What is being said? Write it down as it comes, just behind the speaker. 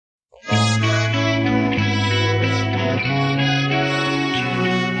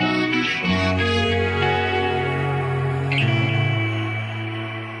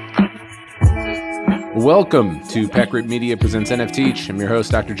Welcome to Packroot Media Presents NFTeach. I'm your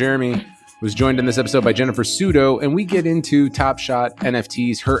host, Dr. Jeremy. Was joined in this episode by Jennifer Sudo, and we get into Top Shot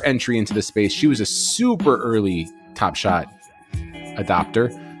NFTs, her entry into the space. She was a super early Top Shot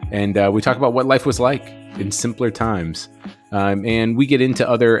adopter, and we talk about what life was like in simpler times. And we get into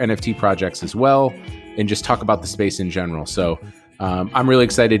other NFT projects as well, and just talk about the space in general. So I'm really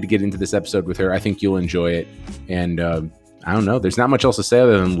excited to get into this episode with her. I think you'll enjoy it. And I don't know, there's not much else to say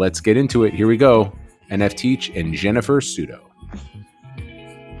other than let's get into it. Here we go. NFTeach and Jennifer Sudo.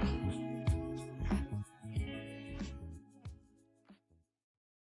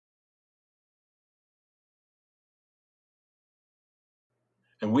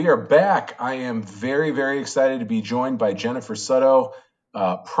 And we are back. I am very, very excited to be joined by Jennifer Sudo,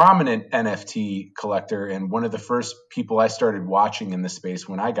 a prominent NFT collector and one of the first people I started watching in the space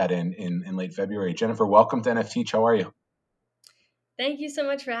when I got in late February. Jennifer, welcome to NFTeach. How are you? Thank you so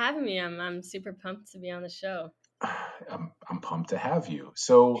much for having me. I'm super pumped to be on the show. I'm pumped to have you.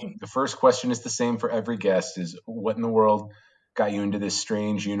 So the first question is the same for every guest: is what in the world got you into this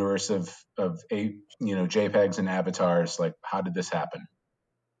strange universe of JPEGs and avatars? Like, how did this happen?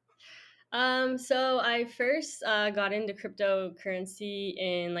 So I first got into cryptocurrency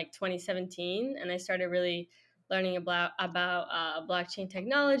in like 2017, and I started really learning about blockchain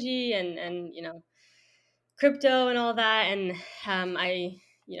technology and crypto and all that. And I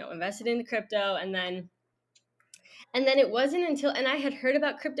invested into crypto, and then it wasn't until, and I had heard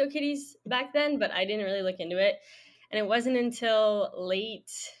about CryptoKitties back then, but I didn't really look into it. And it wasn't until late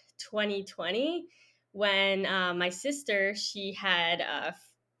 2020 when my sister, she had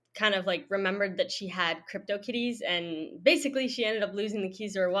kind of like remembered that she had CryptoKitties, and basically she ended up losing the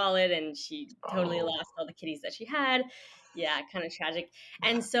keys to her wallet, and she totally lost all the kitties that she had. Yeah, kind of tragic.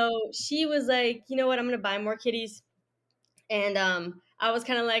 And so she was like, you know what, I'm going to buy more kitties. And I was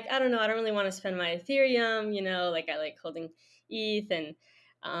kind of like, I don't know, I don't really want to spend my Ethereum, like I like holding ETH, and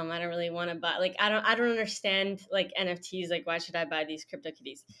I don't really want to buy, like I don't understand like NFTs, like why should I buy these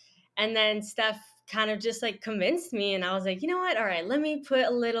CryptoKitties? And then Steph kind of just like convinced me, and I was like, you know what? All right, let me put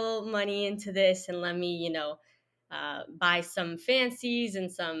a little money into this, and let me, buy some fancies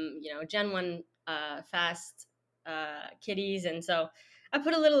and some, Gen 1 fast kitties. And so I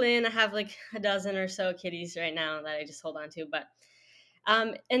put a little in. I have like a dozen or so kitties right now that I just hold on to. But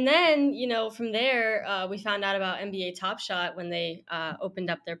and then, from there, we found out about NBA Top Shot when they opened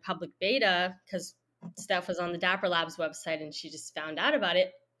up their public beta, because Steph was on the Dapper Labs website and she just found out about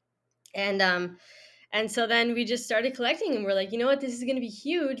it. And so then we just started collecting, and we're like, you know what, this is going to be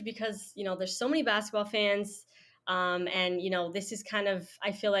huge because, there's so many basketball fans. And, this is kind of,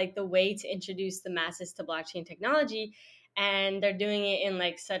 I feel like, the way to introduce the masses to blockchain technology. And they're doing it in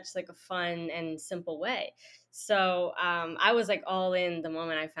like such like a fun and simple way. So I was like all in the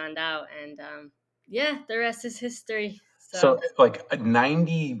moment I found out. And yeah, the rest is history. So like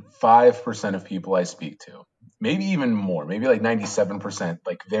 95% of people I speak to, maybe even more, maybe like 97%,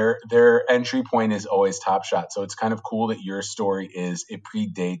 like their entry point is always Top Shot. So it's kind of cool that your story is it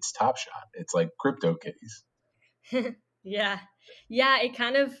predates Top Shot. It's like CryptoKitties. Yeah. It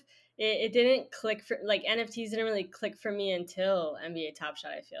kind of, it didn't click for, like, NFTs didn't really click for me until NBA Top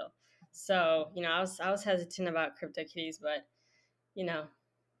Shot, I feel. So, I was hesitant about CryptoKitties, but,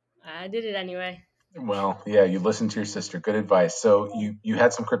 I did it anyway. Well, yeah, you listened to your sister. Good advice. So you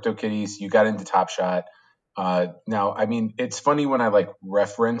had some CryptoKitties, you got into Top Shot. Now, I mean, it's funny when I like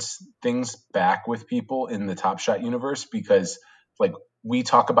reference things back with people in the Top Shot universe, because like we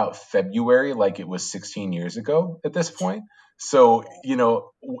talk about February like it was 16 years ago at this point. So,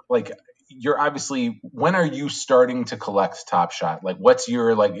 like you're obviously, when are you starting to collect Top Shot? Like what's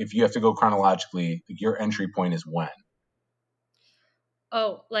your, like, if you have to go chronologically, your entry point is when?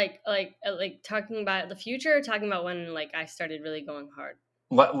 Oh, like talking about the future, or talking about when like I started really going hard?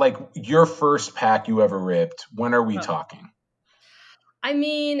 Like your first pack you ever ripped, when are we Oh. talking? I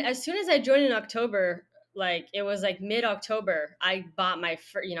mean, as soon as I joined in October, like it was like mid-October, I bought I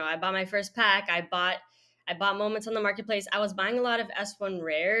bought my first pack. I bought moments on the marketplace. I was buying a lot of S1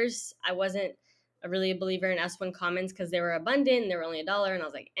 rares. I wasn't really a believer in S1 commons because they were abundant and they were only $1, and I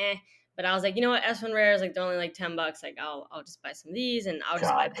was like, eh. But I was like, you know what, S1 rares, like they're only like $10. Like I'll just buy some of these, and I'll just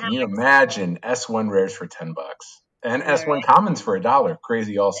buy God, can packs. you imagine S1 rares for $10 and I know, S1 right? commons for $1?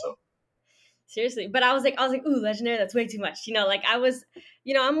 Crazy also. Seriously. But I was like, ooh, legendary, that's way too much. Like I was,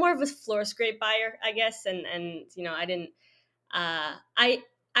 I'm more of a floor scrape buyer, I guess. And I didn't I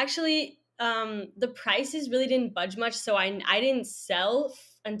actually, the prices really didn't budge much, so I didn't sell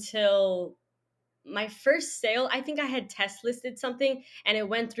until my first sale. I think I had test listed something, and it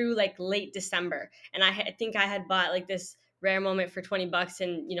went through like late December, and I think I had bought like this rare moment for $20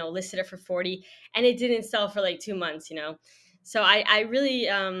 and, listed it for 40, and it didn't sell for like 2 months. So I really,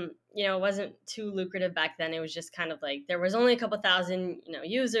 it wasn't too lucrative back then. It was just kind of like there was only a couple thousand,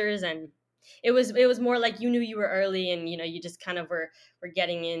 users, and it was more like you knew you were early, and you just kind of were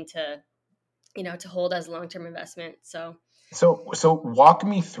getting into, to hold as long-term investment. So walk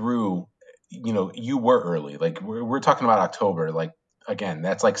me through, you were early, like we're talking about October, like again,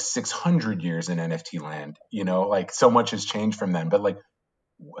 that's like 600 years in NFT land, like so much has changed from then. But like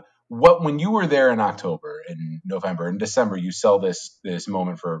what, when you were there in October and November and December, you sell this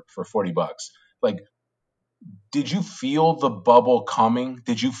moment for $40. Like, did you feel the bubble coming?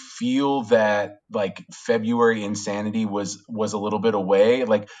 Did you feel that like February insanity was a little bit away?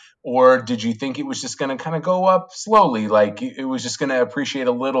 Like, or did you think it was just going to kind of go up slowly? Like it was just going to appreciate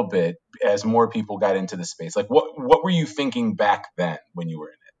a little bit as more people got into the space? Like what were you thinking back then when you were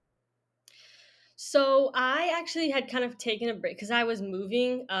in it? So I actually had kind of taken a break because I was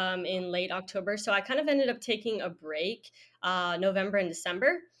moving in late October. So I kind of ended up taking a break November and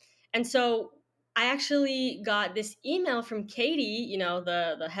December. And so I actually got this email from Katie,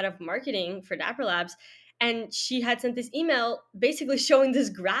 the head of marketing for Dapper Labs. And she had sent this email basically showing this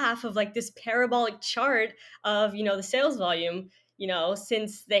graph of like this parabolic chart of, the sales volume,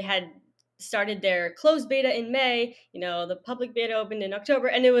 since they had started their closed beta in May, the public beta opened in October,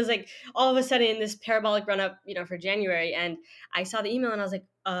 and it was like all of a sudden this parabolic run up, for January. And I saw the email and I was like,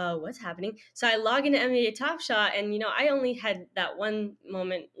 what's happening? So I log into NBA Top Shot, and I only had that one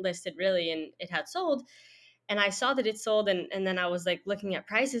moment listed really, and it had sold. And I saw that it sold, and then I was like looking at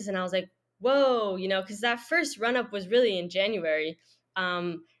prices, and I was like, whoa, because that first run up was really in January.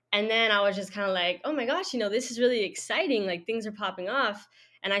 And then I was just kind of like, oh my gosh, this is really exciting. Like things are popping off.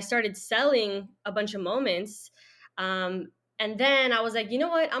 And I started selling a bunch of moments. And then I was like, you know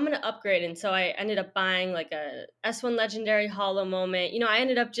what? I'm going to upgrade. And so I ended up buying like a S1 Legendary Hollow moment. I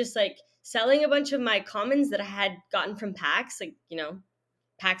ended up just like selling a bunch of my commons that I had gotten from packs, like,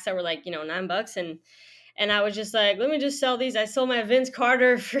 packs that were like, $9. And I was just like, let me just sell these. I sold my Vince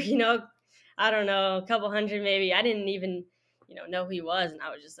Carter for, I don't know, a couple hundred maybe. I didn't even, know who he was. And I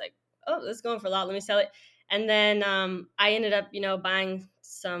was just like, oh, that's going for a lot. Let me sell it. And then I ended up, buying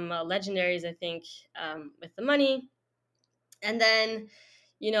some legendaries, I think, with the money. And then,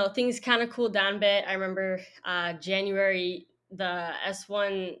 things kind of cooled down a bit. I remember January, the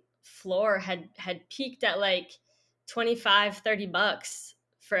S1 floor had peaked at like 25, $30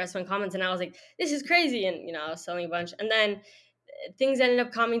 for S1 commons. And I was like, this is crazy. And, I was selling a bunch. And then things ended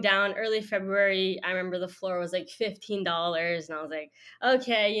up calming down early February. I remember the floor was like $15. And I was like,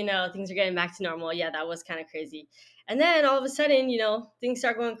 okay, things are getting back to normal. Yeah, that was kind of crazy. And then all of a sudden, things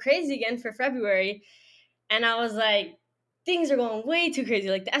start going crazy again for February. And I was like, things are going way too crazy.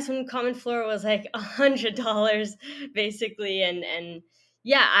 Like the S1 common floor was like $100 basically. And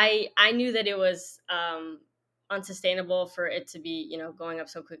yeah, I knew that it was unsustainable for it to be, going up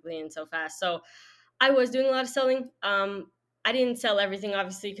so quickly and so fast. So I was doing a lot of selling. I didn't sell everything,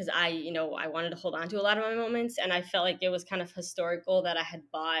 obviously, because I wanted to hold on to a lot of my moments, and I felt like it was kind of historical that I had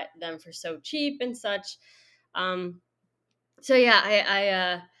bought them for so cheap and such. So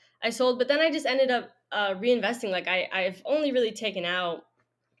yeah, I sold, but then I just ended up reinvesting. Like I've only really taken out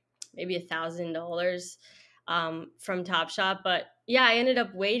maybe $1,000 from Top Shot, but yeah, I ended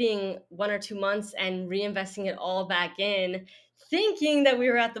up waiting 1 or 2 months and reinvesting it all back in, thinking that we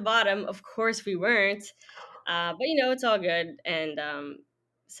were at the bottom. Of course, we weren't. But it's all good. And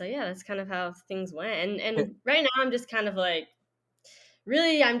so yeah, that's kind of how things went. And right now, I'm just kind of like,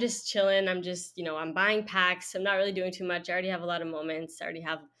 really, I'm just chilling. I'm just, I'm buying packs. I'm not really doing too much. I already have a lot of moments. I already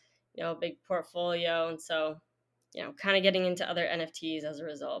have, a big portfolio, and so, kind of getting into other NFTs as a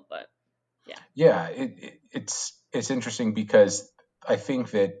result. But yeah. Yeah, it's interesting because I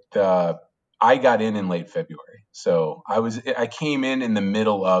think that I got in late February, so I came in the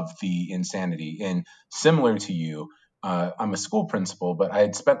middle of the insanity, and similar to you, I'm a school principal, but I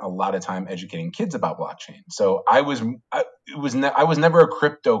had spent a lot of time educating kids about blockchain. So I was never a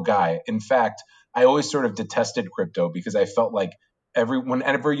crypto guy. In fact, I always sort of detested crypto because I felt like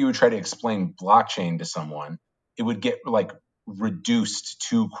whenever you would try to explain blockchain to someone, it would get like reduced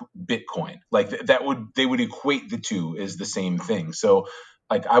to Bitcoin. Like they would equate the two as the same thing. So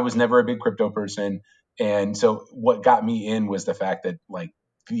like I was never a big crypto person. And so what got me in was the fact that like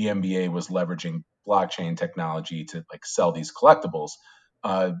the NBA was leveraging blockchain technology to like sell these collectibles.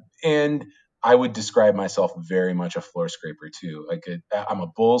 And I would describe myself very much a floor scraper too. Like I'm a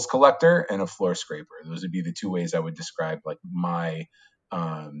Bulls collector and a floor scraper. Those would be the two ways I would describe like my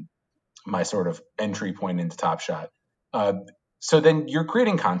my sort of entry point into Top Shot. so then you're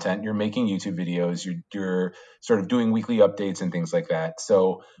creating content, you're making YouTube videos, you're sort of doing weekly updates and things like that.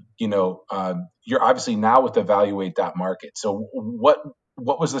 So, you're obviously now with Evaluate Market. So what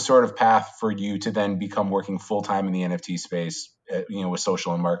was the sort of path for you to then become working full time in the NFT space, with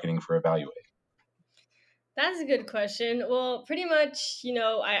social and marketing for Evaluate? That's a good question. Well, pretty much,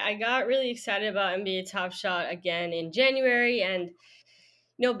 I got really excited about NBA Top Shot again in January. And,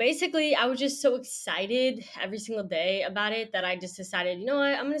 basically, I was just so excited every single day about it that I just decided, you know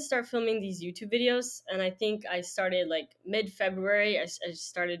what, I'm going to start filming these YouTube videos. And I think I started like mid-February. I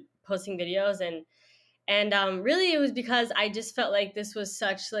started posting videos. And really, it was because I just felt like this was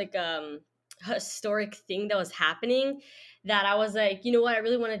such like historic thing that was happening that I was like, you know what, I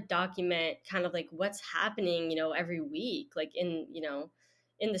really want to document kind of like what's happening, every week, like in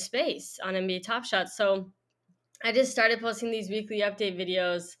the space on NBA Top Shot. So I just started posting these weekly update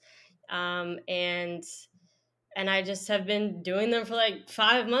videos, and I just have been doing them for like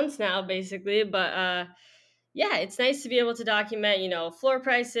 5 months now, basically. But yeah, it's nice to be able to document, floor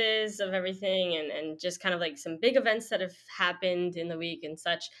prices of everything, and just kind of like some big events that have happened in the week and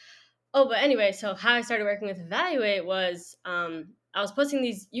such. Oh, but anyway, so how I started working with Evaluate was I was posting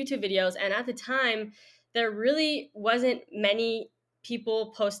these YouTube videos, and at the time, there really wasn't many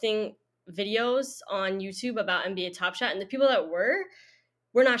people posting videos on YouTube about NBA Top Shot, and the people that were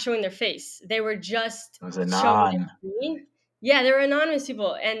not showing their face. They were just It was a showing non. their screen. Yeah, they were anonymous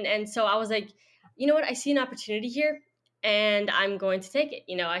people. And so I was like, you know what? I see an opportunity here and I'm going to take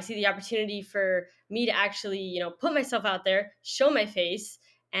it. I see the opportunity for me to actually, put myself out there, show my face,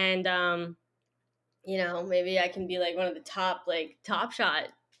 and maybe I can be like one of the top Top Shot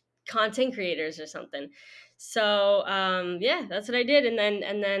content creators or something. So yeah, that's what I did.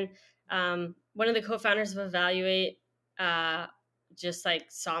 And then one of the co-founders of Evaluate uh, just like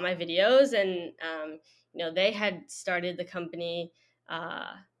saw my videos, and they had started the company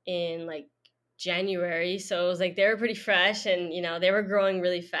in like January, so it was like they were pretty fresh, and they were growing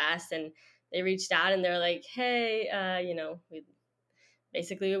really fast, and they reached out and they're like, hey,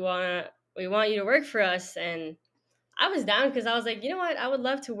 we want you to work for us. And I was down because I was like, you know what? I would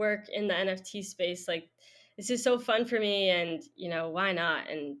love to work in the NFT space. Like, this is so fun for me, and why not?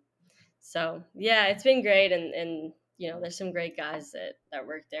 And so, yeah, it's been great, and there's some great guys that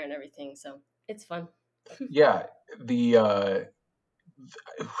work there and everything. So it's fun. Yeah, the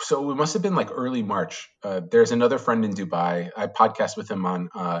so it must have been like early March. There's another friend in Dubai. I podcast with him on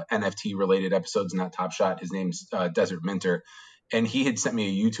NFT related episodes, not Top Shot. His name's Desert Minter, and he had sent me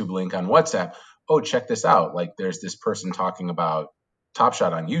a YouTube link on WhatsApp. Oh, check this out! Like, there's this person talking about Top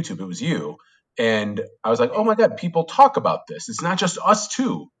Shot on YouTube. It was you, and I was like, oh my god, people talk about this. It's not just us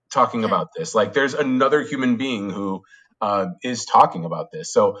two talking about this. Like, there's another human being who is talking about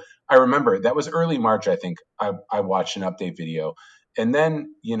this. So I remember that was early March. I think I watched an update video, and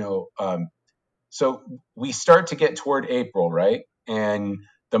then so we start to get toward April, right? And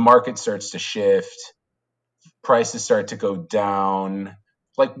the market starts to shift, prices start to go down.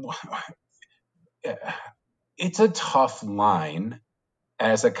 Like, it's a tough line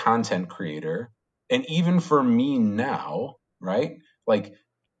as a content creator, and even for me now, right? Like,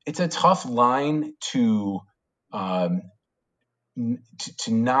 it's a tough line to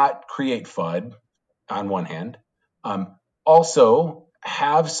not create FUD on one hand, also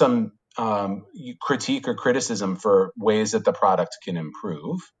have some critique or criticism for ways that the product can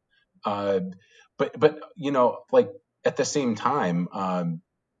improve, but like, at the same time,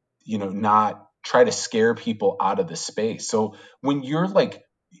 not try to scare people out of the space. So when you're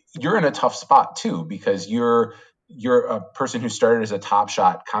in a tough spot too, because you're a person who started as a Top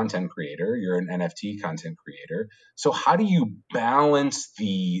Shot content creator, you're an NFT content creator. So how do you balance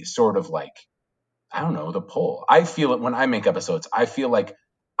the sort of like, I don't know, the pull? I feel it when I make episodes. I feel like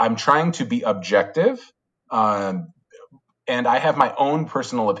I'm trying to be objective, um, and I have my own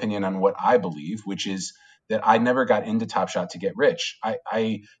personal opinion on what I believe, which is that I never got into Top Shot to get rich.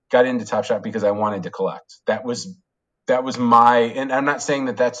 I got into Top Shot because I wanted to collect. That was my, and I'm not saying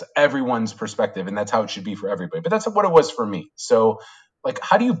that that's everyone's perspective and that's how it should be for everybody, but that's what it was for me. So, like,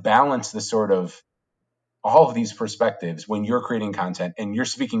 how do you balance the sort of all of these perspectives when you're creating content and you're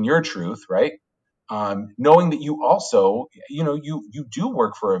speaking your truth, right? Knowing that you also, you do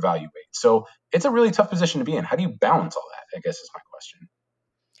work for Evaluate. So it's a really tough position to be in. How do you balance all that, I guess, is my question.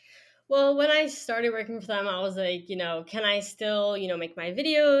 Well, when I started working for them, I was like, can I still, make my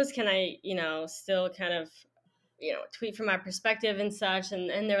videos? Can I, still kind of, tweet from my perspective and such? And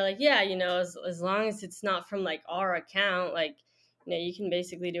they were like, yeah, as long as it's not from like our account, like, you can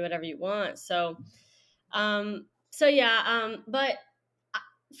basically do whatever you want. So yeah, but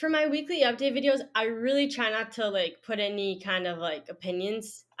for my weekly update videos, I really try not to like put any kind of like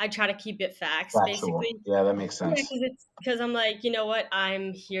opinions. I try to keep it facts, Factual. basically. Yeah, that makes Yeah, sense. because I'm like, you know what,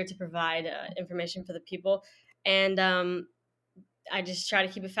 I'm here to provide information for the people, and I just try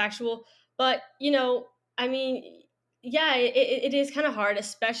to keep it factual. But I mean, yeah, it is kind of hard,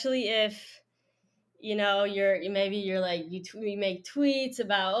 especially if maybe you're like you make tweets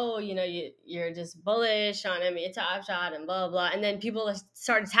about, oh, you're just bullish on NBA Top Shot and blah blah, and then people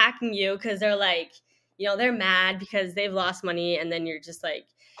start attacking you because they're like, they're mad because they've lost money, and then you're just like,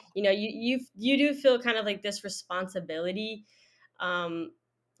 you do feel kind of like this responsibility, um,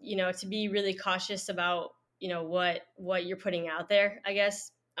 to be really cautious about what you're putting out there, I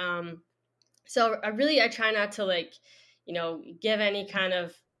guess. So I try not to like give any kind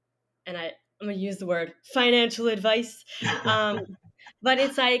of, and I'm gonna use the word financial advice. Um, but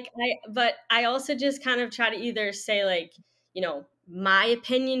it's like but I also just kind of try to either say like, my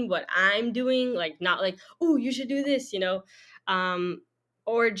opinion, what I'm doing, like not like, oh, you should do this, um,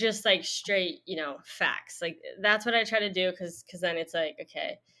 or just like straight, facts. Like that's what I try to do because then it's like,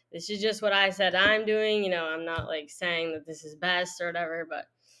 okay, this is just what I said I'm doing. I'm not like saying that this is best or whatever, but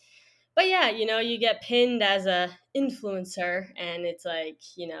yeah, you get pinned as a influencer, and it's like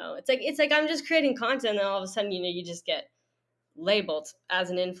I'm just creating content, and all of a sudden, you just get labeled as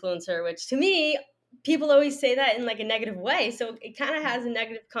an influencer, which to me, people always say that in like a negative way, so it kind of has a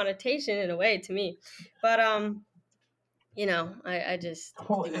negative connotation in a way to me. But I just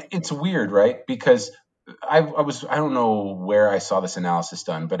Well, do my it's thing. weird, right? Because I don't know where I saw this analysis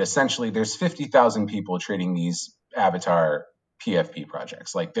done, but essentially there's 50,000 people trading these avatar PFP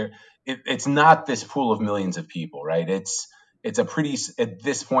projects. Like it's not this pool of millions of people, right? It's a pretty, at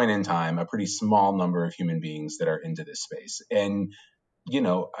this point in time, a pretty small number of human beings that are into this space. And, you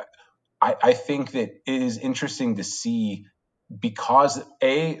know, I think that it is interesting to see because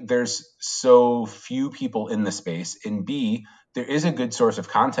A, there's so few people in the space, and B, there is a good source of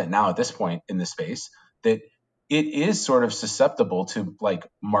content now at this point in the space that it is sort of susceptible to like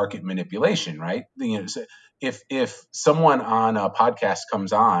market manipulation, right? So if someone on a podcast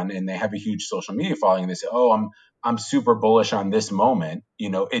comes on and they have a huge social media following and they say, "Oh, I'm super bullish on this moment,"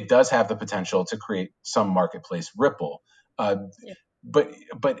 it does have the potential to create some marketplace ripple. Uh, Yeah.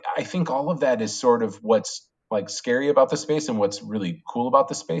 but I think all of that is sort of what's like scary about the space, and what's really cool about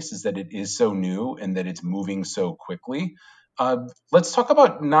the space is that it is so new and that it's moving so quickly. Let's talk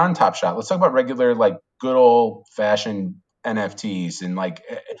about non-Top Shot. Let's talk about regular, like good old fashioned NFTs, and like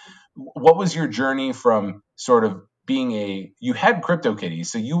what was your journey from sort of being you had CryptoKitties,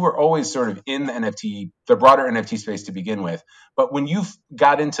 so you were always sort of in the broader NFT space to begin with. But when you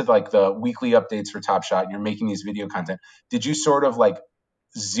got into like the weekly updates for Top Shot and you're making these video content, did you sort of like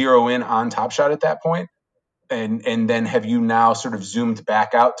zero in on Top Shot at that point? And then have you now sort of zoomed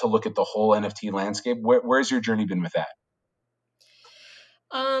back out to look at the whole NFT landscape? Where's your journey been with that?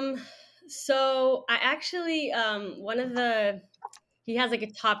 Um, so I actually, one of the he has like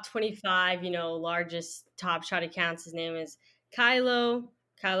a top 25, largest Top Shot accounts. His name is Kylo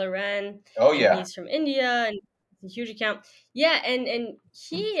Ren, Oh and yeah. he's from India, and it's a huge account. Yeah, and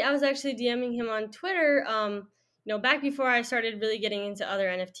I was actually DMing him on Twitter, back before I started really getting into other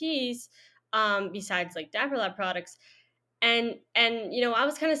NFTs, besides like Dapper Lab products. And I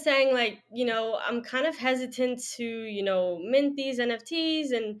was kind of saying like, I'm kind of hesitant to mint these NFTs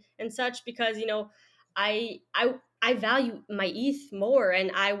and such, because I value my ETH more,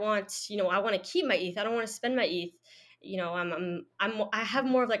 and I want to keep my ETH. I don't want to spend my ETH. I have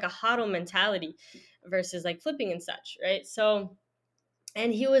more of like a hodl mentality versus like flipping and such, right? So,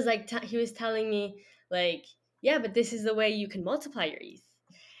 and he was like he was telling me like, yeah, but this is the way you can multiply your ETH.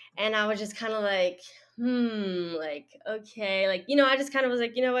 And I was just kind of like, like, okay, like, I just kind of was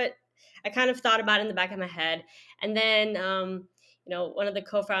like, you know what? I kind of thought about it in the back of my head. And then, one of the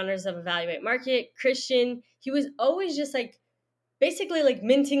co-founders of Evaluate Market, Christian, he was always just like, basically like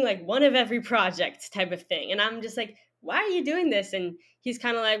minting like one of every project type of thing. And I'm just like, why are you doing this? And he's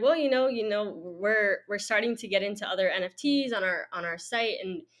kind of like, well, we're starting to get into other NFTs on our site,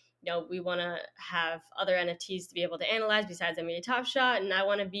 and we want to have other NFTs to be able to analyze besides NBA Top Shot, and I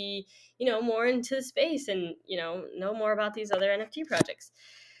want to be more into the space and know more about these other NFT projects.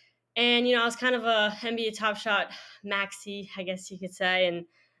 And I was kind of a NBA Top Shot maxi, I guess you could say, and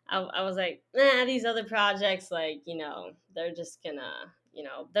I was like, these other projects, like, they're just gonna,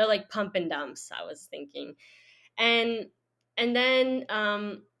 they're like pump and dumps, I was thinking. And then,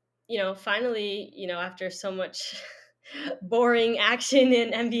 finally, after so much boring action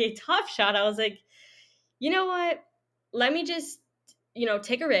in NBA Top Shot, I was like, you know what? Let me just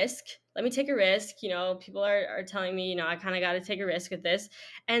take a risk. Let me take a risk. People are telling me, I kind of got to take a risk with this,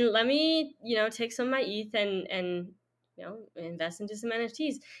 and let me, take some of my ETH and invest into some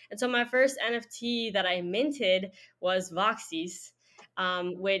NFTs. And so my first NFT that I minted was Voxies,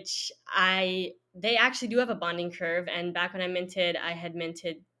 which they actually do have a bonding curve. And back when I minted, I had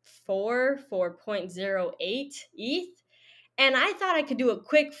minted 4.08 ETH. And I thought I could do a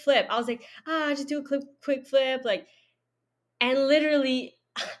quick flip. I was like, just do a quick flip. Like, and literally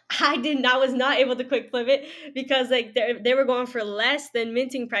I was not able to quick flip it because like they were going for less than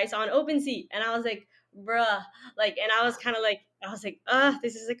minting price on OpenSea. And I was like, bruh, like, and I was kind of like,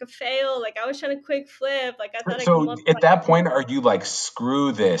 this is like a fail. Like I was trying to quick flip. Like I thought I could So multiply. at that point, are you like,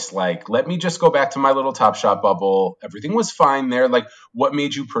 screw this? Like, let me just go back to my little Top Shot bubble. Everything was fine there. Like, what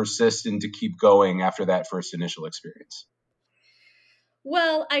made you persist and to keep going after that first initial experience?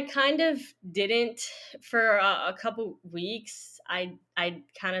 Well, I kind of didn't for a couple weeks. I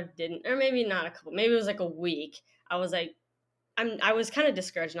kind of didn't, or maybe not a couple. Maybe it was like a week. I was like, I was kind of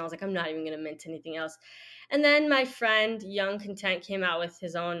discouraged, and I was like, I'm not even gonna mint anything else. And then my friend Young Content came out with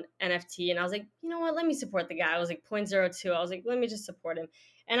his own NFT, and I was like, you know what? Let me support the guy. I was like 0.02. I was like, let me just support him.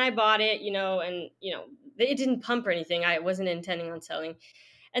 And I bought it, and it didn't pump or anything. I wasn't intending on selling.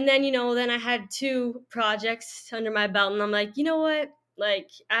 And then, then I had 2 projects under my belt, and I'm like, you know what? Like,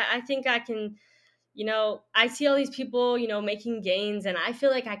 I think I can, I see all these people, making gains, and I feel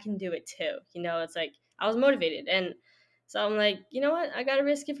like I can do it too. It's like I was motivated. And so I'm like, you know what? I got to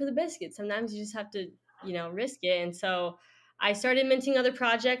risk it for the biscuit. Sometimes you just have to, risk it. And so I started minting other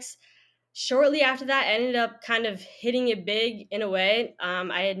projects. Shortly after that, I ended up kind of hitting it big in a way.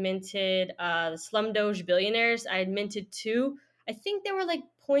 I had minted the Slum Doge Billionaires. I had minted 2. I think they were like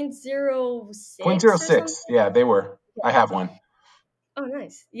 0.06 or something. 0.06. Yeah, they were. I have one. Oh,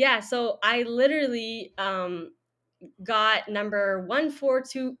 nice. Yeah. So I literally got number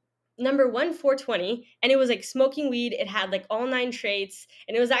 420, and it was like smoking weed. It had like all 9 traits,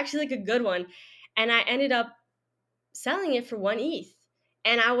 and it was actually like a good one. And I ended up selling it for 1 ETH.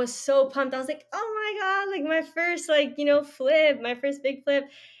 And I was so pumped. I was like, oh my God, like my first, like, flip, my first big flip.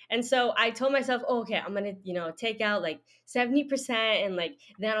 And so I told myself, oh, okay, I'm going to, take out like 70% and like,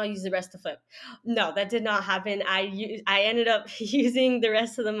 then I'll use the rest to flip. No, that did not happen. I ended up using the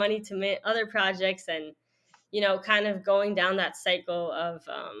rest of the money to mint other projects and, kind of going down that cycle of,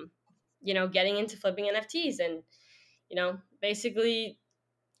 getting into flipping NFTs and, basically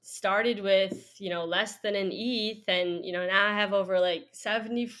started with less than an ETH, and now I have over like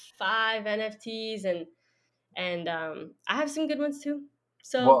 75 NFTs, and I have some good ones too.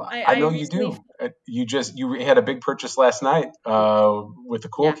 So Well, I I know you recently, do. You had a big purchase last night with the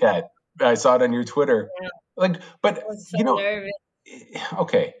Cool yeah, Cat. I saw it on your Twitter. yeah, Like, but I was so nervous.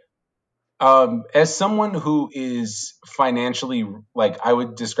 okay. As someone who is financially, like, I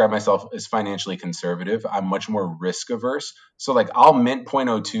would describe myself as financially conservative, I'm much more risk averse. So like I'll mint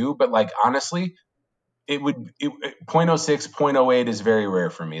 0.02, but like honestly, it would 0.06, 0.08 is very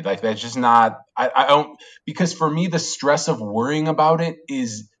rare for me. Like that's just not, I don't, because for me the stress of worrying about it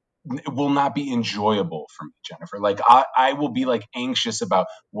will not be enjoyable for me, Jennifer. Like I will be like anxious about,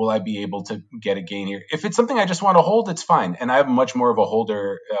 will I be able to get a gain here? If it's something I just want to hold, it's fine. And I'm much more of a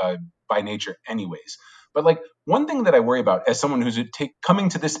holder by nature anyways. But like one thing that I worry about as someone who's coming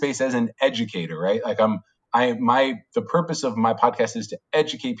to this space as an educator, right? Like the purpose of my podcast is to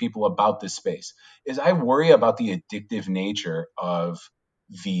educate people about this space, is I worry about the addictive nature of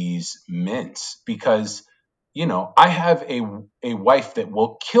these mints because, I have a wife that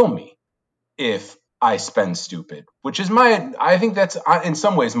will kill me if I spend stupid, which is I think that's in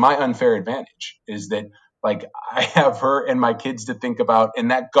some ways my unfair advantage, is that like I have her and my kids to think about,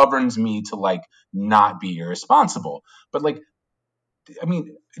 and that governs me to like not be irresponsible. But like, I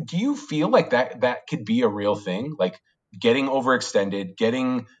mean, do you feel like that could be a real thing? Like getting overextended,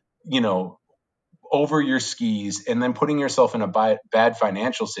 getting, you know, over your skis and then putting yourself in a bad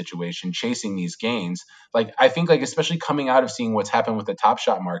financial situation, chasing these gains. Like, I think like, especially coming out of seeing what's happened with the Top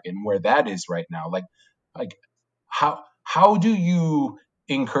Shot market and where that is right now, like how do you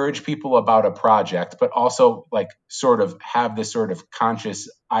encourage people about a project, but also like sort of have this sort of conscious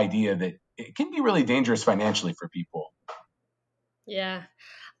idea that it can be really dangerous financially for people? Yeah.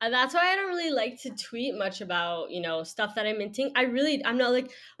 That's why I don't really like to tweet much about, stuff that I'm minting. I'm not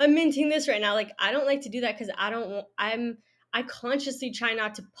like, I'm minting this right now. Like, I don't like to do that because I consciously try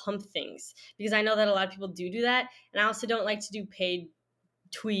not to pump things because I know that a lot of people do that. And I also don't like to do paid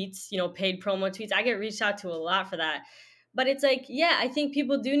tweets, paid promo tweets. I get reached out to a lot for that. But it's like, yeah, I think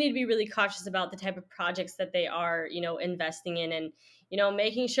people do need to be really cautious about the type of projects that they are, investing in, and,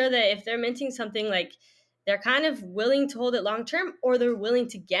 making sure that if they're minting something, like, they're kind of willing to hold it long term, or they're willing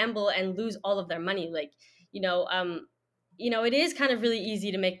to gamble and lose all of their money. Like, it is kind of really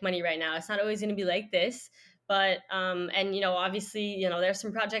easy to make money right now. It's not always going to be like this, but and obviously, there's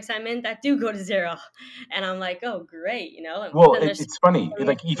some projects I'm in that do go to zero, and I'm like, oh great, but Well, then there's it's funny.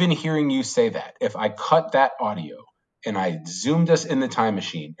 Like even hearing you say that, if I cut that audio and I zoomed us in the time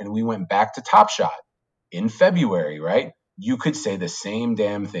machine and we went back to Top Shot in February, right? You could say the same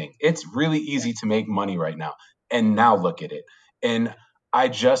damn thing. It's really easy to make money right now. And now look at it. And I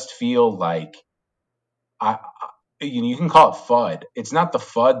just feel like you can call it FUD. It's not the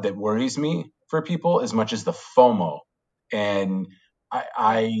FUD that worries me for people as much as the FOMO. And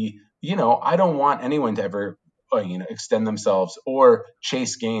I don't want anyone to ever extend themselves or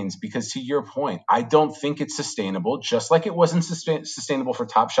chase gains, because to your point, I don't think it's sustainable, just like it wasn't sustainable for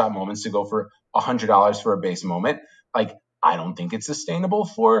Top Shot Moments to go for $100 for a base moment. Like, I don't think it's sustainable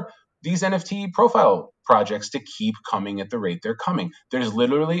for these NFT profile projects to keep coming at the rate they're coming. There's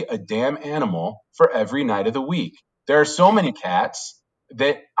literally a damn animal for every night of the week. There are so many cats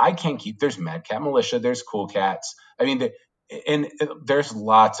that I can't keep. There's Mad Cat Militia, there's Cool Cats. I mean, and there's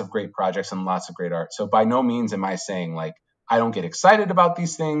lots of great projects and lots of great art. So by no means am I saying like I don't get excited about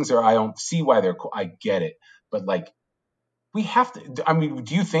these things or I don't see why they're cool. I get it. But like, we have to, I mean,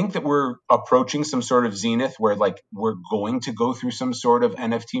 do you think that we're approaching some sort of zenith where like we're going to go through some sort of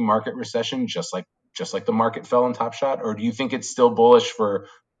NFT market recession, just like the market fell in Top Shot? Or do you think it's still bullish for,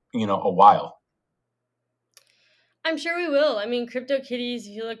 a while? I'm sure we will. I mean, CryptoKitties, if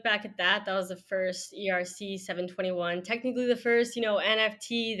you look back at that, that was the first ERC 721, technically the first,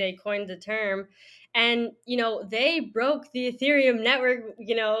 NFT, they coined the term. And, they broke the Ethereum network,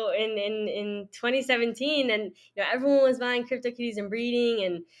 in 2017. And, everyone was buying CryptoKitties and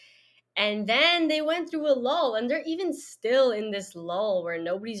breeding. And then they went through a lull, and they're even still in this lull where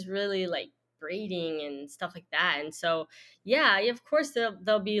nobody's really like breeding and stuff like that. And so, yeah, of course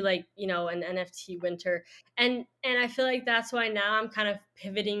there'll be like, an NFT winter. And I feel like that's why now I'm kind of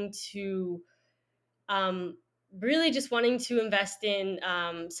pivoting to um really just wanting to invest in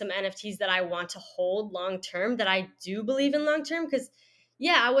some NFTs that I want to hold long term, that I do believe in long term. Because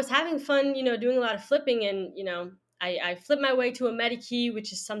yeah, I was having fun, doing a lot of flipping, and I flipped my way to a Medikey,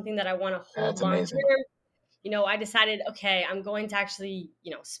 which is something that I want to hold That's long amazing. term. I decided, okay, I'm going to actually,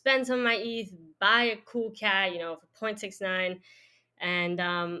 spend some of my ETH, buy a cool cat, for 0.69.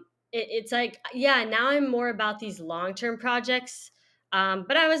 And it's like, yeah, now I'm more about these long-term projects.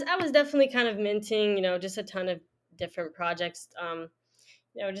 But I was definitely kind of minting, just a ton of different projects,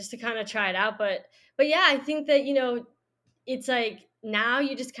 just to kind of try it out. But yeah, I think that, it's like now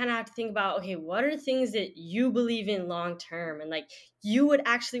you just kind of have to think about, okay, what are things that you believe in long term, and like you would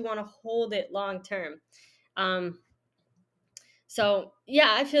actually want to hold it long term. So yeah,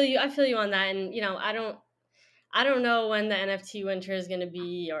 I feel you on that. And I don't know when the NFT winter is going to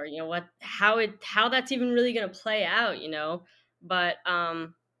be, or how that's even really going to play out, but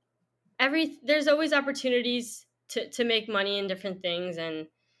there's always opportunities to make money in different things. And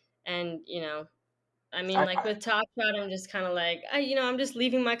I mean, I, like I, with Top Shot, I'm just kind of like, I'm just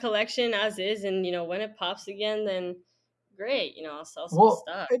leaving my collection as is, and when it pops again, then great, I'll sell some well,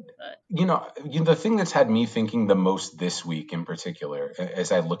 stuff. But the thing that's had me thinking the most this week in particular,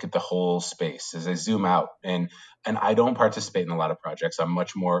 as I look at the whole space, as I zoom out, and I don't participate in a lot of projects. I'm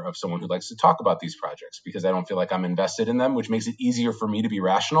much more of someone who likes to talk about these projects because I don't feel like I'm invested in them, which makes it easier for me to be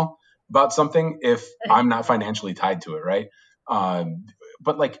rational about something if I'm not financially tied to it, right?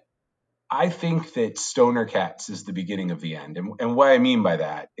 But like, I think that Stoner Cats is the beginning of the end, and what I mean by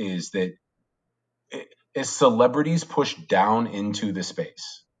that is that as celebrities push down into the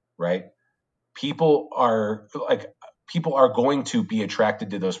space, right? People are going to be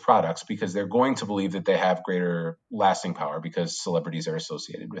attracted to those products because they're going to believe that they have greater lasting power because celebrities are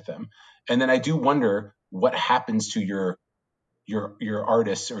associated with them. And then I do wonder what happens to your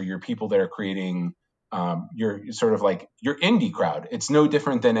artists or your people that are creating your sort of like your indie crowd. It's no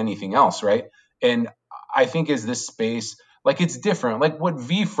different than anything else, right? And I think as this space, like, it's different. Like what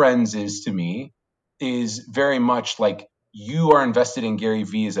VeeFriends is to me is very much like you are invested in Gary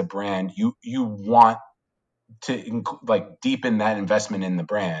Vee as a brand. You want to like deepen that investment in the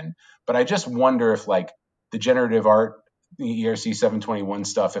brand. But I just wonder if like the generative art, the ERC 721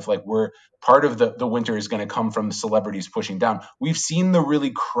 stuff, if like we're part of the winter is going to come from the celebrities pushing down. We've seen the really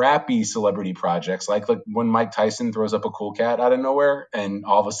crappy celebrity projects, like when Mike Tyson throws up a cool cat out of nowhere and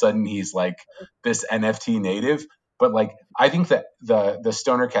all of a sudden he's like this NFT native. But like, I think that the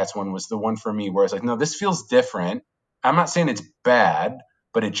Stoner Cats one was the one for me where I was like, no, this feels different. I'm not saying it's bad,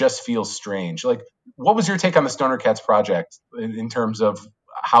 but it just feels strange. Like, what was your take on the Stoner Cats project in terms of,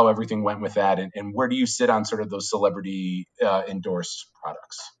 how everything went with that, and where do you sit on sort of those celebrity endorsed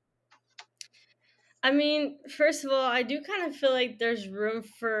products? I mean, first of all, I do kind of feel like there's room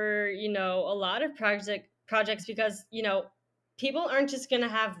for, a lot of projects because, people aren't just going to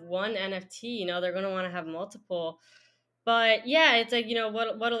have one NFT, they're going to want to have multiple. But yeah, it's like,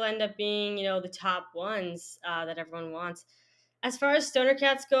 what'll end up being, the top ones that everyone wants. As far as Stoner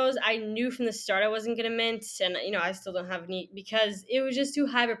Cats goes, I knew from the start I wasn't going to mint, and, I still don't have any because it was just too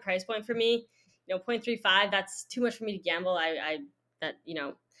high of a price point for me. 0.35, that's too much for me to gamble. I'm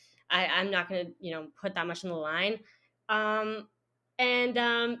not going to, put that much on the line. Yeah,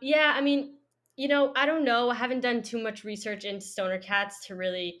 I mean, I don't know. I haven't done too much research into Stoner Cats to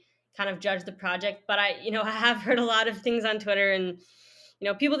really kind of judge the project, but I have heard a lot of things on Twitter, and,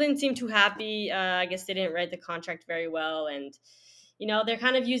 people didn't seem too happy. I guess they didn't write the contract very well. And, they're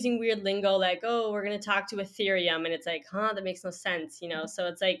kind of using weird lingo like, oh, we're going to talk to Ethereum. And it's like, huh, that makes no sense, So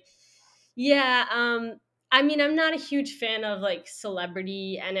it's like, yeah, I mean, I'm not a huge fan of like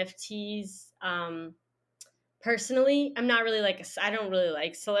celebrity NFTs. Personally, I'm not really like, I don't really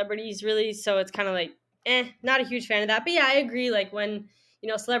like celebrities really. So it's kind of like, not a huge fan of that. But yeah, I agree. Like when,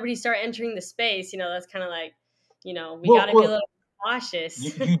 celebrities start entering the space, that's kind of like, we got to be a little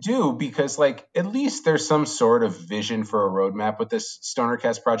cautious. You do, because like at least there's some sort of vision for a roadmap with this Stoner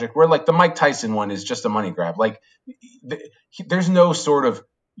Cats project, where like the Mike Tyson one is just a money grab. Like there's no sort of,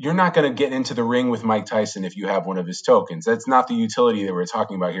 you're not going to get into the ring with Mike Tyson if you have one of his tokens. That's not the utility that we're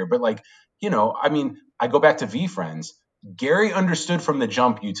talking about here. But like, I mean, I go back to VeeFriends. Gary understood from the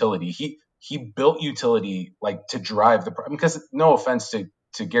jump utility. He built utility like to drive the, because no offense to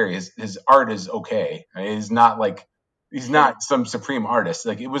Gary, his art is okay. He's not like, he's not some supreme artist.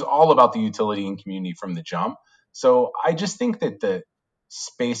 Like it was all about the utility and community from the jump. So I just think that the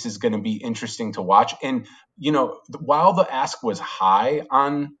space is going to be interesting to watch. And, while the ask was high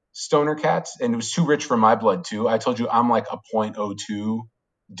on Stoner Cats and it was too rich for my blood too, I told you I'm like a 0.02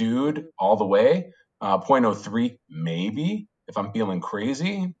 dude all the way, 0.03 maybe if I'm feeling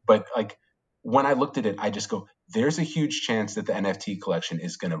crazy. But like when I looked at it, I just go, there's a huge chance that the NFT collection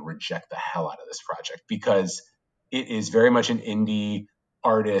is going to reject the hell out of this project, because it is very much an indie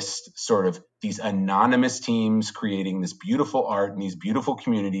artist, sort of these anonymous teams creating this beautiful art and these beautiful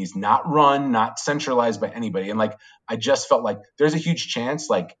communities, not run, not centralized by anybody. And like, I just felt like there's a huge chance,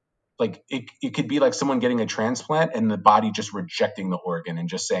 like it could be like someone getting a transplant and the body just rejecting the organ and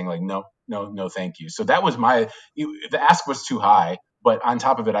just saying like, no, thank you. So that was the ask was too high, but on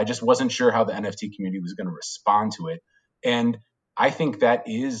top of it, I just wasn't sure how the NFT community was going to respond to it. And I think that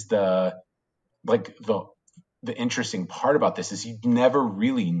is the interesting part about this is you never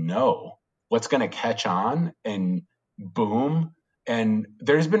really know what's going to catch on and boom. And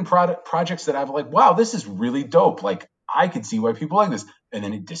there's been projects that I've like, wow, this is really dope. Like I could see why people like this. And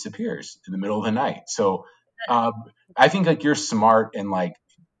then it disappears in the middle of the night. So I think like you're smart in like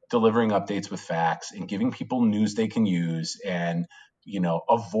delivering updates with facts and giving people news they can use, and,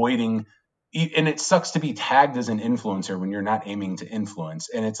 avoiding, and it sucks to be tagged as an influencer when you're not aiming to influence.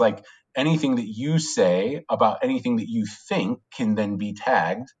 And it's like anything that you say about anything that you think can then be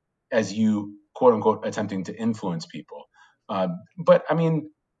tagged as you quote unquote attempting to influence people. But I mean,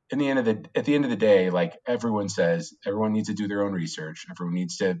 at the end of the day, like everyone says, everyone needs to do their own research. Everyone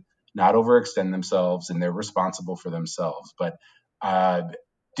needs to not overextend themselves, and they're responsible for themselves. But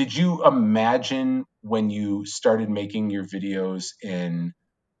did you imagine when you started making your videos in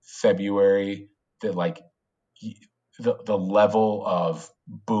February that like the level of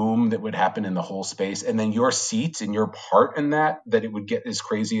boom that would happen in the whole space, and then your seats and your part in that it would get as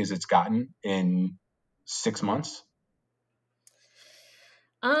crazy as it's gotten in 6 months?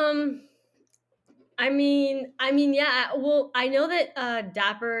 I mean, yeah. Well, I know that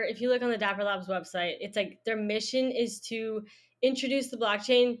Dapper, if you look on the Dapper Labs website, it's like their mission is to introduce the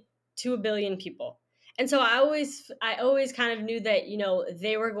blockchain to 1 billion people. And so I always kind of knew that,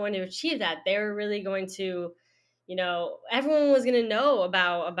 they were going to achieve that. They were really going to, everyone was going to know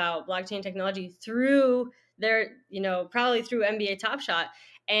about blockchain technology through their, probably through NBA Top Shot.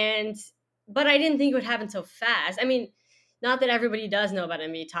 But I didn't think it would happen so fast. I mean, not that everybody does know about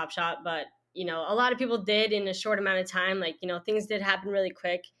NBA Top Shot, but a lot of people did in a short amount of time. Like, things did happen really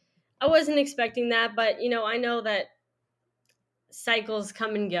quick. I wasn't expecting that, but I know that cycles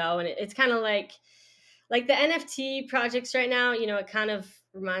come and go, and it's kind of like the NFT projects right now. It kind of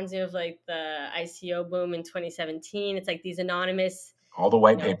reminds me of like the ICO boom in 2017. It's like these anonymous, all the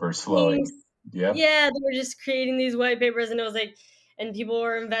white papers flowing. Yeah, they were just creating these white papers, and it was like, and people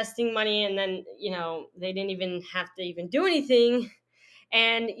were investing money, and then they didn't even have to even do anything.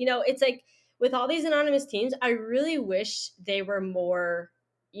 And it's like with all these anonymous teams, I really wish they were more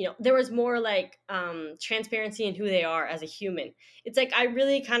there was more like transparency in who they are as a human. It's like I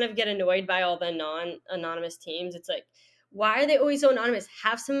really kind of get annoyed by all the non-anonymous teams. It's like, why are they always so anonymous?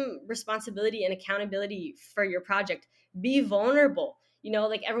 Have some responsibility and accountability for your project. Be vulnerable.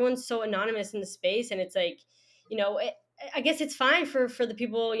 Like everyone's so anonymous in the space, and it's like, I guess it's fine for the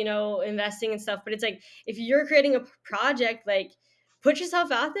people, investing and stuff, but it's like if you're creating a project, like put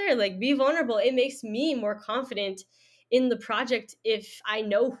yourself out there, like be vulnerable. It makes me more confident in the project if I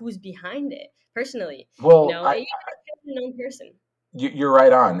know who's behind it personally. Well, It, a known person. you're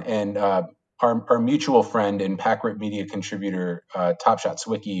right on. And our mutual friend and PackRip Media contributor, Top Shot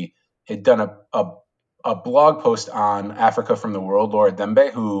Swicky, had done a blog post on Africa from the World, Laura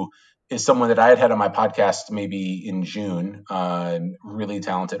Dembe, who is someone that I had on my podcast maybe in June, really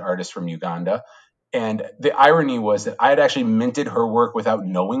talented artist from Uganda. And the irony was that I had actually minted her work without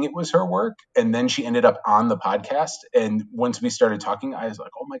knowing it was her work. And then she ended up on the podcast. And once we started talking, I was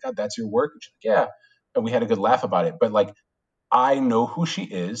like, oh my God, that's your work? And she's like, yeah. And we had a good laugh about it. But like, I know who she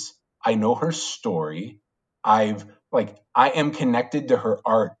is. I know her story. I am connected to her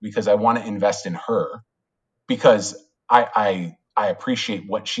art because I want to invest in her because I appreciate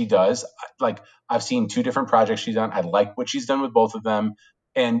what she does. Like I've seen 2 different projects she's done. I like what she's done with both of them.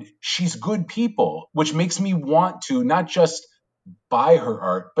 And she's good people, which makes me want to not just buy her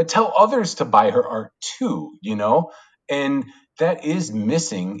art, but tell others to buy her art too, And that is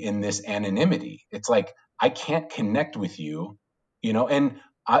missing in this anonymity. It's like, I can't connect with you, and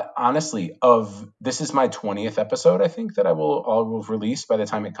I honestly, this is my 20th episode, I think, that I will release by the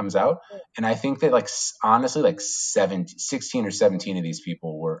time it comes out. And I think that honestly, 16 or 17 of these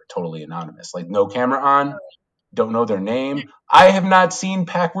people were totally anonymous, like no camera on, don't know their name. I have not seen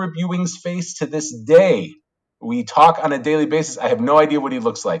PackRip Ewing's face to this day. We talk on a daily basis. I have no idea what he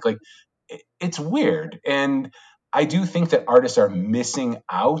looks like. Like, it's weird. And I do think that artists are missing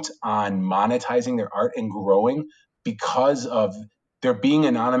out on monetizing their art and growing because of they're being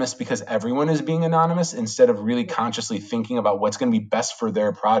anonymous because everyone is being anonymous instead of really consciously thinking about what's going to be best for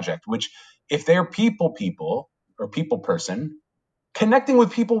their project, which if they're people or people person, connecting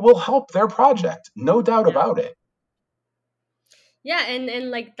with people will help their project. No doubt about it. Yeah,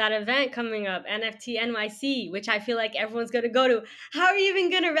 and like that event coming up, NFT NYC, which I feel like everyone's going to go to. How are you even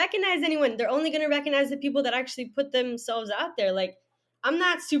going to recognize anyone? They're only going to recognize the people that actually put themselves out there. Like, I'm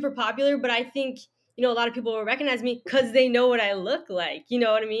not super popular, but I think, a lot of people will recognize me because they know what I look like. You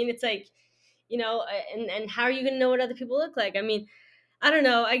know what I mean? It's like, and how are you going to know what other people look like? I mean, I don't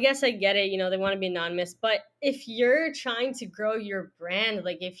know. I guess I get it. They want to be anonymous. But if you're trying to grow your brand,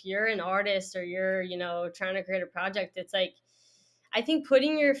 like if you're an artist or you're, trying to create a project, it's like, I think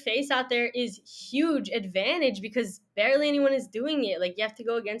putting your face out there is huge advantage because barely anyone is doing it. Like you have to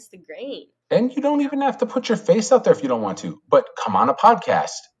go against the grain. And you don't even have to put your face out there if you don't want to, but come on a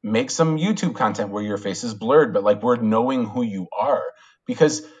podcast, make some YouTube content where your face is blurred, but like we're knowing who you are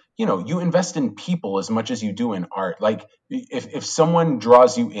because, you invest in people as much as you do in art. Like if someone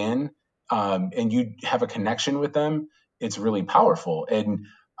draws you in and you have a connection with them, it's really powerful. And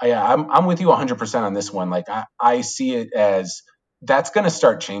I'm with you 100% on this one. Like I see it as that's going to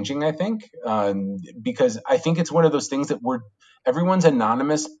start changing, I think, because I think it's one of those things that everyone's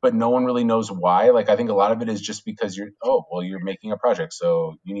anonymous, but no one really knows why. Like, I think a lot of it is just because you're making a project.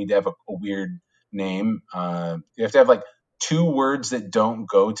 So you need to have a weird name. You have to have like 2 words that don't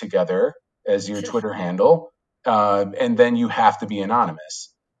go together as your Twitter handle. And then you have to be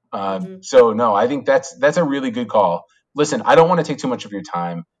anonymous. So no, I think that's a really good call. Listen, I don't want to take too much of your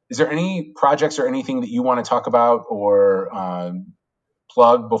time. Is there any projects or anything that you want to talk about or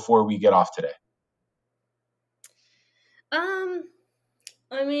plug before we get off today?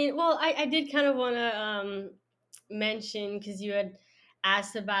 I mean, well, I did kind of want to mention because you had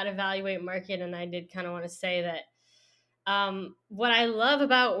asked about Evaluate Market, and I did kind of want to say that what I love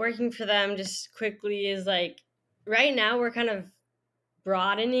about working for them just quickly is like right now we're kind of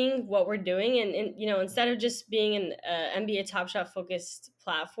broadening what we're doing and instead of just being an NBA Top Shot focused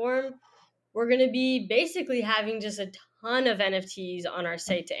platform, we're going to be basically having just a ton of NFTs on our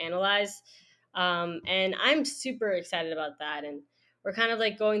site to analyze. And I'm super excited about that. And we're kind of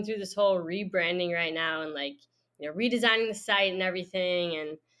like going through this whole rebranding right now and like, redesigning the site and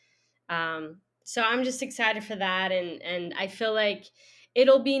everything. And so I'm just excited for that. And I feel like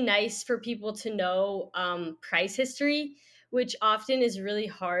it'll be nice for people to know price history, which often is really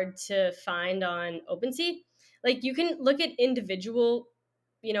hard to find on OpenSea. Like you can look at individual,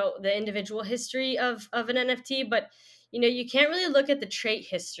 the individual history of an NFT, but you can't really look at the trait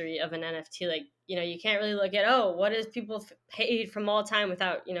history of an NFT. Like, you can't really look at, what is people paid from all time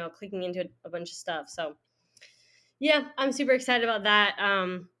without, clicking into a bunch of stuff. So, Yeah, I'm super excited about that.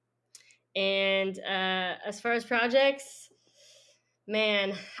 And as far as projects,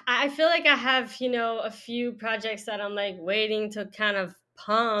 man, I feel like I have, a few projects that I'm like waiting to kind of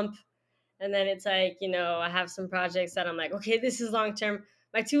pump. And then it's like, I have some projects that I'm like, okay, this is long term.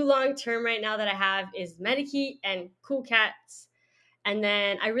 My two long term right now that I have is Medikey and Cool Cats. And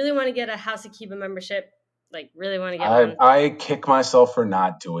then I really want to get a House of Kiba membership. Like, really want to get one. I kick myself for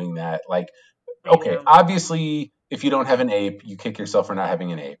not doing that. Like, I okay, know. obviously, if you don't have an ape, you kick yourself for not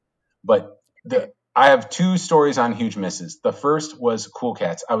having an ape. But I have two stories on huge misses. The first was Cool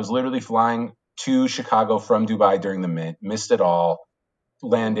Cats. I was literally flying to Chicago from Dubai during the Mint, missed it all,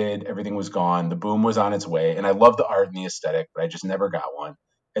 landed, everything was gone. The boom was on its way, and I love the art and the aesthetic, but I just never got one.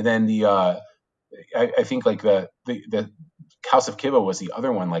 And then I think like the House of Kiba was the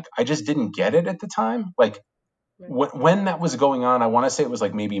other one. Like, I just didn't get it at the time. Like, when that was going on, I want to say it was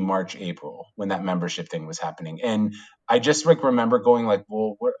like maybe March, April when that membership thing was happening. And I just like remember going like,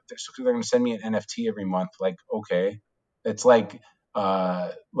 well, they're going to send me an NFT every month. Like, okay, it's like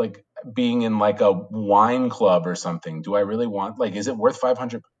being in like a wine club or something. Do I really want, like, is it worth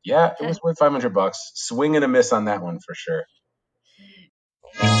 500? Yeah, it was worth $500. Swing and a miss on that one for sure.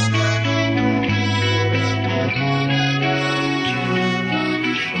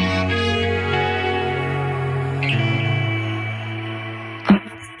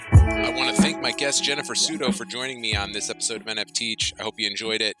 I want to thank my guest, Jennifer Sudo, for joining me on this episode of NFTeach. I hope you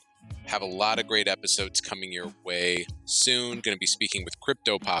enjoyed it. Have a lot of great episodes coming your way soon. Going to be speaking with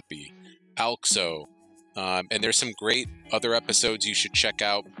Crypto Poppy, Alxo, and there's some great other episodes you should check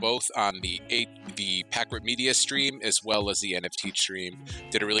out, both on the Packrip Media stream as well as the NFTeach stream.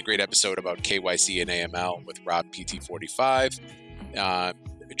 Did a really great episode about KYC and AML with Rob PT45.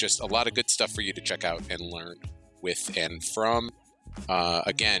 Just a lot of good stuff for you to check out and learn with and from.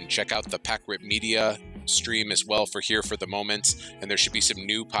 Again, check out the Packrip Media stream as well for Here for the Moments, and there should be some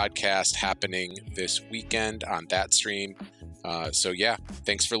new podcasts happening this weekend on that stream. So yeah,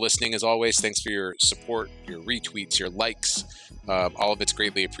 thanks for listening as always. Thanks for your support, your retweets, your likes. All of it's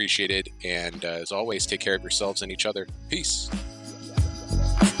greatly appreciated. And as always, take care of yourselves and each other. Peace.